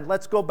again,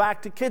 let's go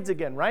back to kids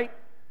again, right?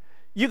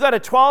 You got a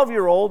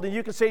 12-year-old, and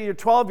you can say to your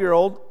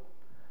 12-year-old,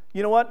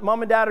 "You know what?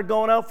 Mom and Dad are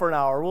going out for an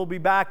hour. We'll be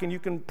back," and you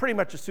can pretty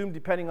much assume,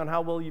 depending on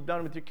how well you've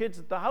done with your kids,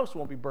 that the house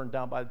won't be burned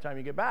down by the time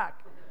you get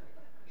back.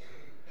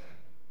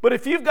 But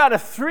if you've got a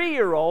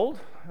 3-year-old,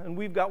 and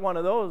we've got one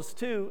of those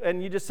too,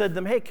 and you just said to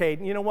them, "Hey,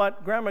 Kate, you know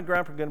what? Grandma and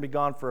Grandpa are going to be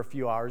gone for a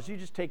few hours. You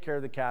just take care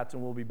of the cats,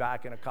 and we'll be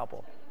back in a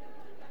couple."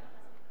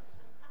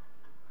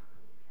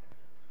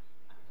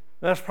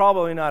 That's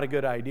probably not a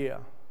good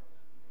idea,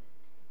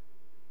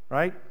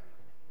 right?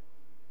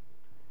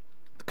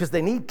 Because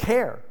they need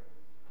care.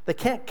 They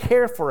can't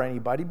care for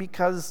anybody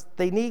because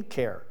they need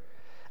care.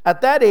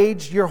 At that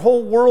age, your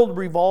whole world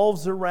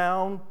revolves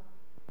around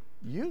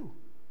you.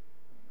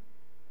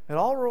 It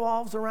all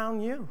revolves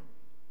around you.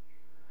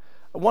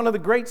 One of the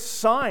great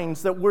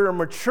signs that we're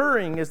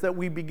maturing is that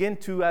we begin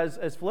to,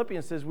 as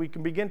Philippians says, we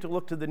can begin to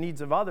look to the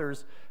needs of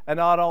others and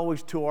not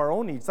always to our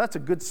own needs. That's a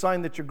good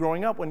sign that you're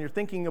growing up, when you're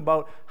thinking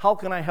about how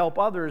can I help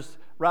others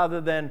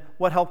rather than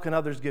what help can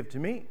others give to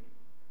me.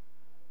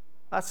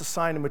 That's a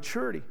sign of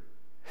maturity.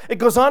 It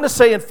goes on to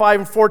say in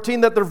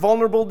 5:14 that they're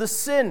vulnerable to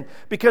sin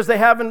because they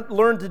haven't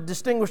learned to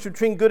distinguish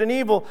between good and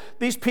evil.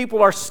 These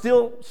people are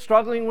still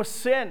struggling with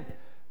sin.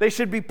 They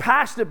should be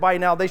past it by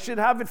now. They should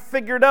have it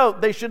figured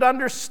out. They should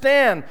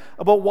understand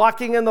about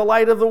walking in the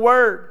light of the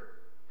Word.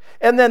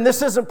 And then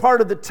this isn't part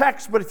of the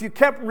text, but if you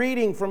kept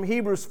reading from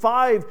Hebrews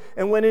 5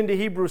 and went into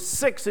Hebrews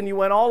 6 and you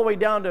went all the way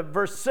down to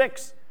verse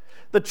 6,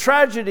 the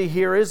tragedy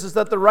here is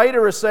that the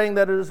writer is saying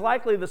that it is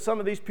likely that some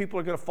of these people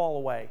are going to fall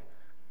away,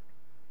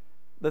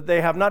 that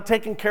they have not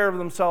taken care of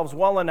themselves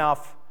well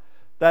enough,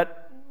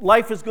 that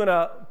life is going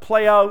to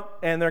play out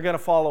and they're going to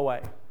fall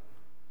away.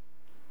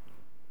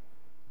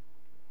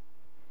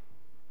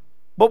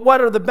 But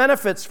what are the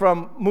benefits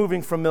from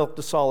moving from milk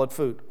to solid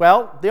food?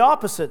 Well, the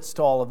opposites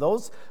to all of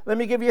those. Let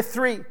me give you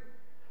 3.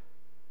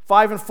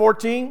 5 and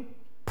 14,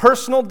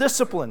 personal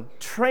discipline,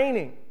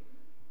 training.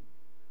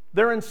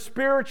 They're in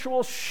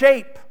spiritual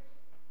shape.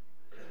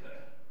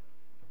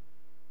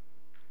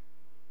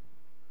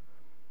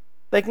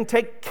 They can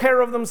take care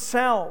of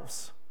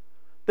themselves.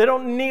 They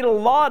don't need a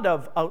lot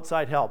of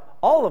outside help.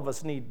 All of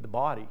us need the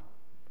body.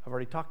 I've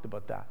already talked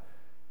about that.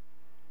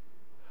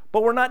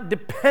 But we're not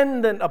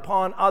dependent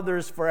upon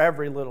others for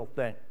every little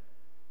thing.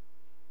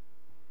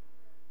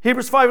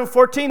 Hebrews 5 and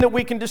 14, that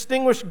we can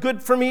distinguish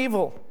good from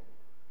evil.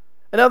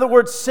 In other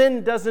words,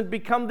 sin doesn't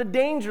become the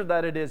danger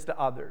that it is to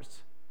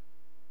others.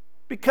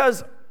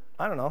 Because,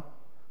 I don't know,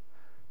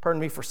 pardon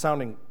me for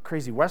sounding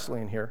crazy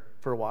Wesleyan here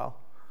for a while,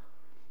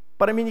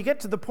 but I mean, you get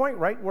to the point,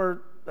 right,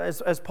 where,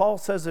 as Paul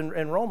says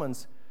in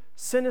Romans,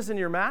 sin isn't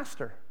your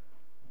master.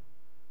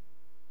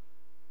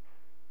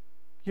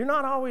 You're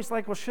not always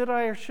like, well, should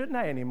I or shouldn't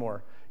I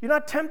anymore? You're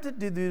not tempted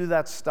to do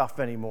that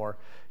stuff anymore.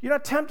 You're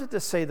not tempted to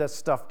say that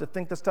stuff, to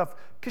think that stuff,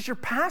 because you're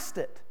past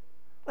it.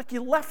 Like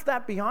you left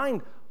that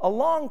behind a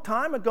long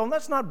time ago, and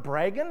that's not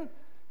bragging.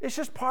 It's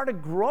just part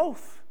of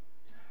growth.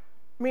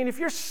 I mean, if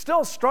you're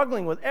still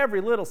struggling with every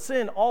little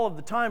sin all of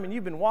the time and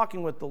you've been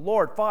walking with the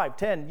Lord 5,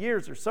 10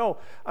 years or so,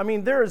 I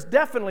mean, there has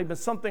definitely been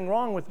something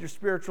wrong with your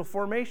spiritual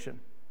formation.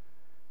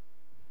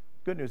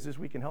 Good news is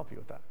we can help you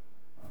with that.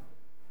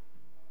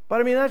 But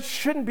I mean, that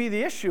shouldn't be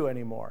the issue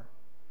anymore.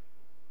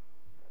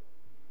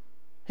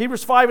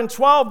 Hebrews 5 and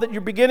 12, that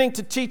you're beginning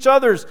to teach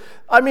others.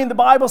 I mean, the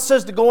Bible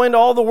says to go into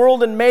all the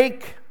world and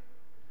make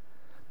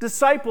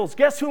disciples.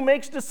 Guess who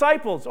makes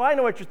disciples? Oh, I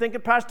know what you're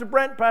thinking. Pastor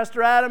Brent,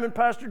 Pastor Adam, and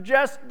Pastor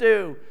Jess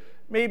do.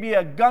 Maybe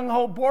a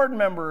gung-ho board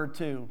member or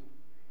two.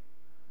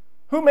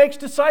 Who makes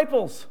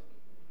disciples?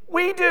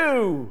 We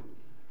do.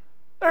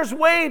 There's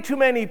way too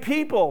many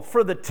people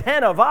for the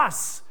 10 of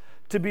us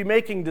to be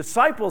making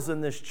disciples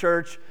in this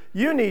church.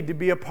 You need to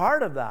be a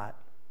part of that.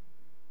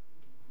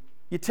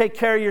 You take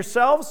care of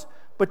yourselves,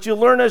 but you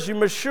learn as you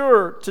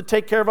mature to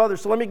take care of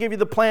others. So let me give you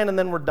the plan and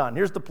then we're done.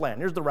 Here's the plan.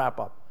 Here's the wrap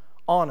up.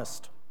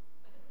 Honest.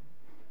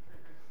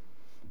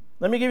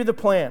 Let me give you the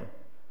plan.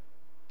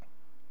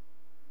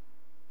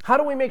 How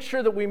do we make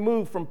sure that we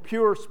move from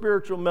pure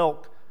spiritual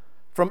milk,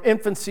 from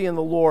infancy in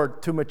the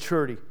Lord to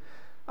maturity?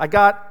 I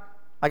got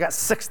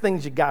 6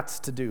 things you got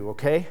to do,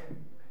 okay?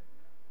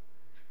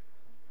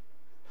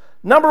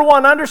 Number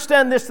 1,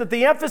 understand this, that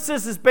the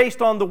emphasis is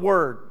based on the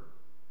Word.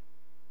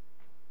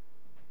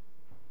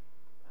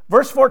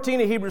 Verse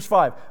 14 of Hebrews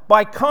 5.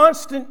 By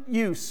constant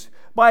use,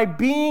 by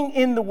being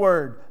in the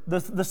Word,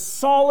 the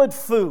solid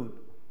food.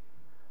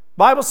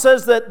 Bible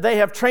says that they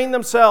have trained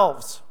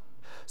themselves.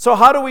 So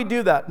how do we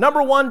do that?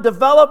 Number 1,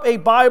 develop a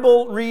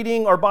Bible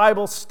reading or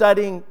Bible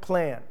studying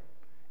plan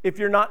if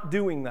you're not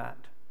doing that.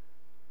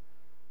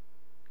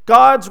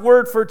 God's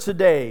Word for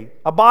Today,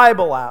 a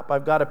Bible app.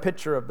 I've got a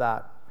picture of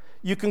that.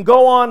 You can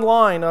go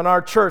online on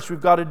our church.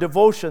 We've got a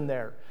devotion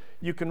there.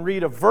 You can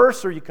read a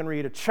verse or you can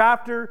read a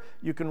chapter.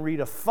 You can read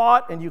a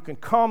thought and you can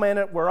comment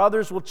it where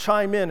others will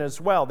chime in as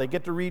well. They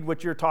get to read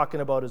what you're talking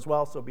about as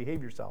well, so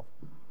behave yourself.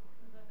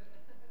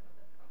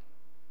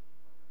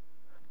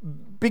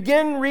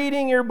 Begin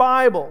reading your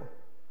Bible.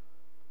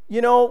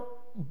 You know,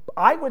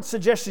 I would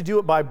suggest you do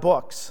it by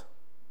books.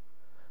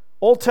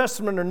 Old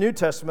Testament or New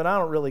Testament, I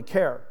don't really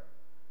care.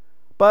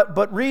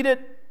 But read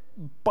it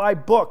by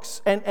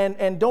books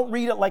and don't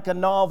read it like a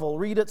novel.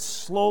 Read it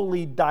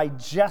slowly,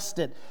 digest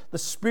it. The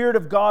Spirit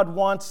of God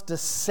wants to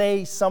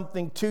say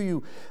something to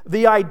you.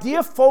 The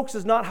idea, folks,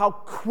 is not how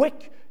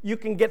quick you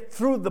can get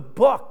through the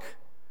book.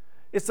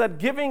 It's that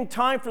giving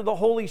time for the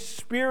Holy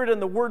Spirit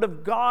and the Word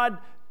of God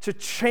to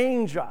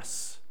change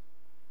us,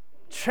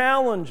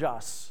 challenge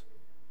us.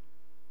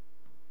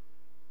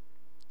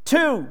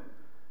 2,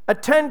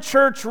 attend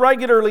church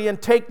regularly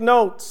and take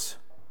notes,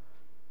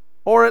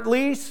 or at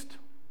least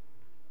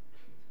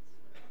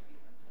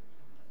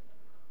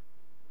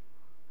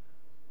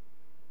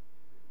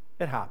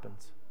it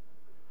happens.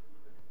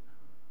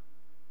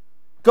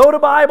 Go to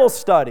Bible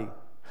study,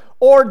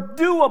 or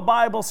do a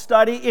Bible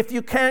study if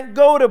you can't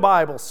go to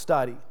Bible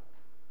study.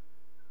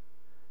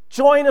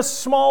 Join a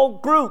small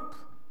group.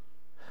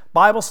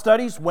 Bible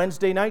studies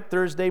Wednesday night,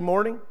 Thursday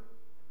morning.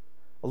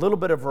 A little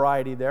bit of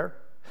variety there.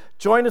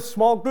 Join a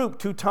small group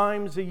 2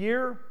 times a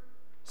year,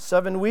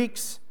 7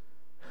 weeks.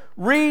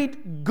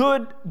 Read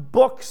good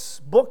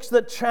books, books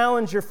that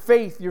challenge your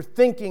faith, your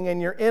thinking,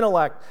 and your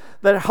intellect,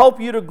 that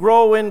help you to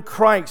grow in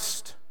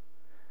Christ.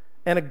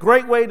 And a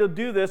great way to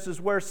do this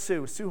is where's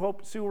Sue?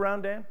 Sue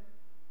around, Dan?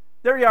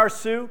 There you are,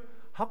 Sue.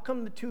 How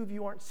come the 2 of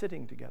you aren't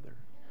sitting together?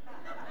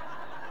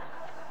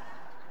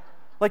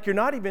 Like you're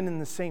not even in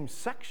the same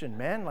section,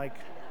 man. Like,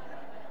 is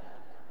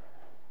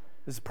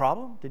this a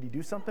problem? Did he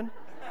do something?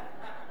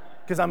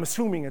 Because I'm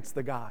assuming it's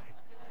the guy.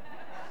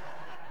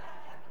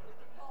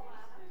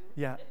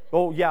 Yeah.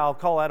 Oh, yeah, I'll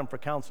call Adam for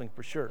counseling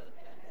for sure.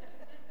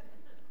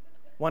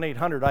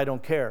 1-800, I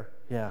don't care.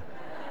 Yeah.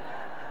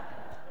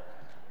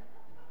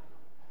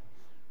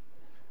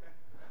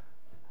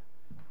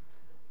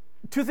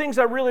 Two things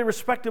I really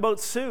respect about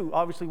Sue.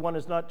 Obviously, one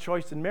is not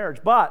choice in marriage,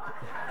 but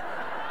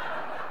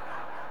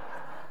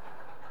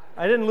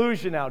I didn't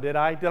lose you now, did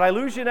I? Did I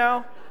lose you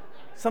now?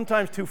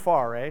 Sometimes too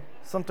far, eh?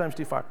 Sometimes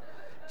too far.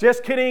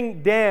 Just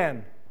kidding,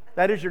 Dan.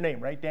 That is your name,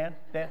 right, Dan?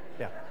 Dan?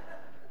 Yeah.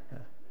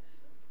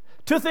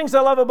 2 things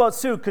I love about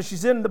Sue, because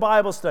she's in the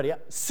Bible study.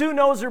 Sue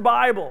knows her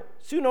Bible.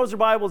 Sue knows her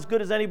Bible as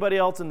good as anybody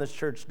else in this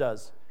church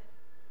does.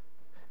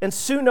 And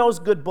Sue knows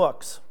good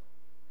books.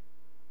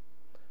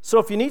 So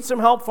if you need some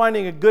help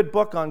finding a good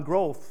book on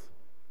growth,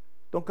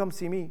 don't come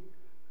see me.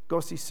 Go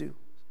see Sue.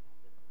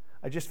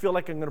 I just feel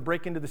like I'm going to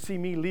break into the See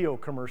Me Leo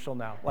commercial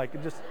now. Like,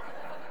 it just...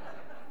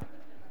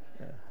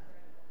 Yeah.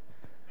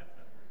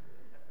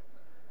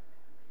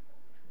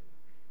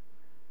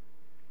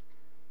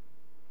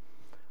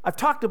 I've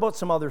talked about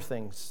some other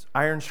things.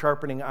 Iron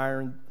sharpening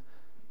iron,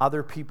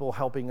 other people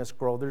helping us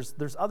grow.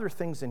 There's other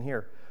things in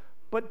here.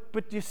 But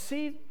do you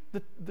see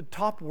the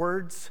top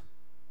words?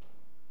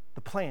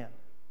 The plan.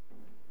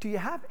 Do you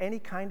have any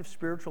kind of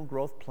spiritual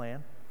growth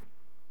plan?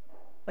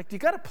 Like, do you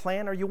got a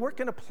plan? Are you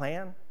working a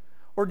plan?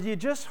 Or do you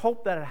just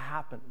hope that it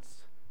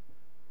happens?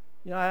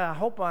 You know,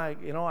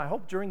 I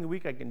hope during the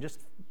week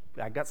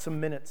I got some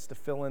minutes to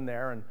fill in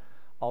there, and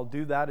I'll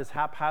do that as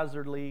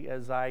haphazardly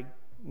as I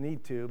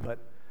need to, but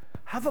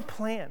have a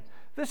plan.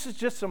 This is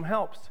just some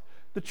helps.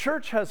 The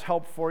church has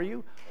help for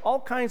you, all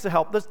kinds of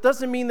help. This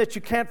doesn't mean that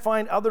you can't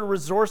find other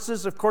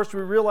resources. Of course,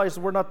 we realize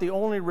we're not the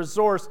only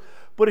resource,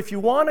 but if you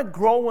want to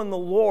grow in the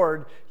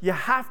Lord, you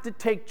have to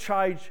take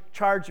charge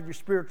of your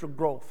spiritual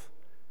growth.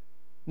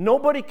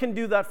 Nobody can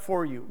do that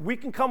for you. We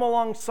can come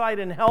alongside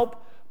and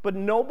help, but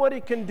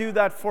nobody can do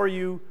that for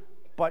you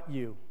but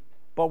you.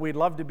 But we'd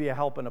love to be a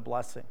help and a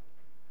blessing.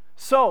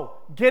 So,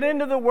 get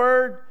into the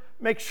Word.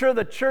 Make sure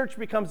the church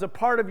becomes a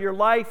part of your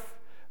life,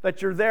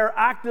 that you're there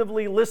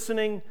actively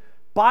listening.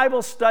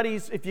 Bible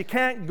studies, if you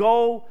can't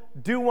go,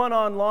 do one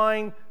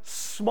online.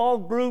 Small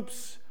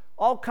groups,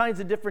 all kinds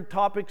of different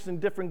topics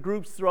and different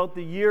groups throughout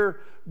the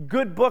year.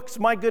 Good books,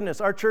 my goodness,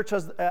 our church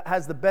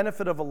has the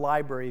benefit of a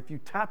library. If you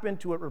tap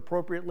into it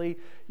appropriately,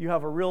 you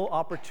have a real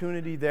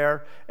opportunity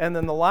there. And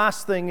then the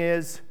last thing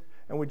is,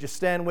 and would you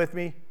stand with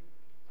me?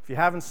 If you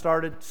haven't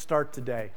started, start today.